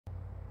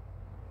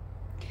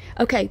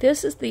Okay,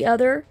 this is the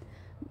other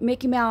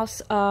Mickey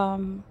Mouse,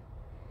 oh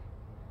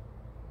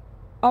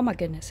my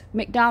goodness,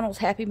 McDonald's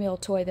Happy Meal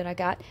toy that I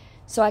got.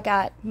 So I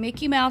got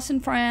Mickey Mouse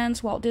and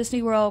Friends Walt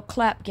Disney World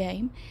Clap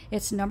Game.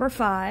 It's number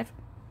 5.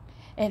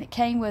 And it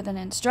came with an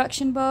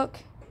instruction book,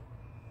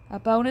 a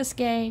bonus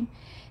game,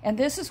 and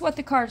this is what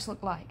the cards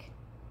look like.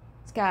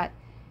 It's got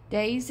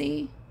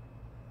Daisy,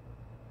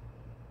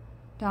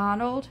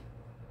 Donald,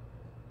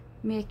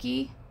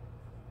 Mickey,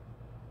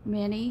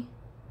 Minnie,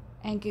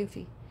 and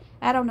Goofy.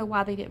 I don't know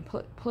why they didn't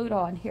put Pluto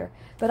on here,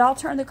 but I'll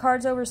turn the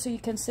cards over so you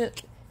can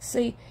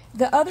see.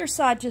 The other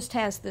side just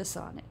has this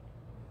on it.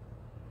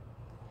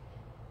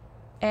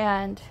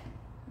 And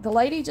the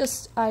lady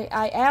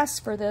I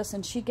asked for this,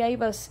 and she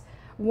gave us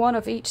one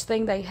of each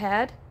thing they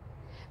had.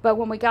 But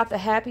when we got the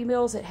Happy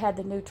Meals, it had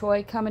the new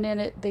toy coming in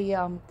it,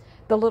 the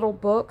little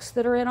books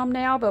that are in them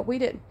now. But we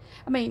didn't.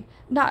 I mean,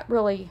 not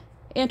really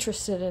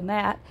interested in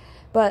that.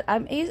 But I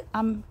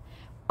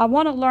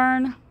want to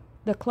learn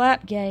the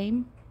clap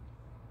game.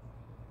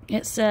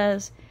 It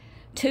says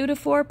 2 to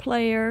 4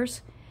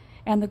 players,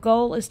 and the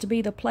goal is to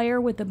be the player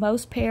with the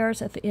most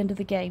pairs at the end of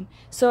the game.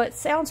 So it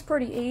sounds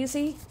pretty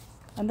easy,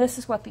 and this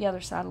is what the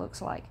other side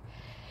looks like.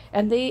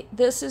 And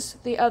this is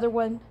the other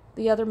one,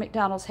 the other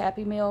McDonald's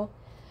Happy Meal,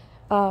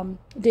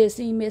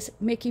 Disney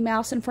Mickey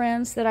Mouse and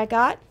Friends that I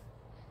got.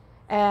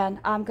 And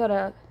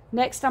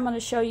next I'm going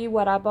to show you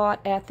what I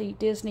bought at the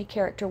Disney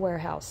Character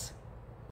Warehouse.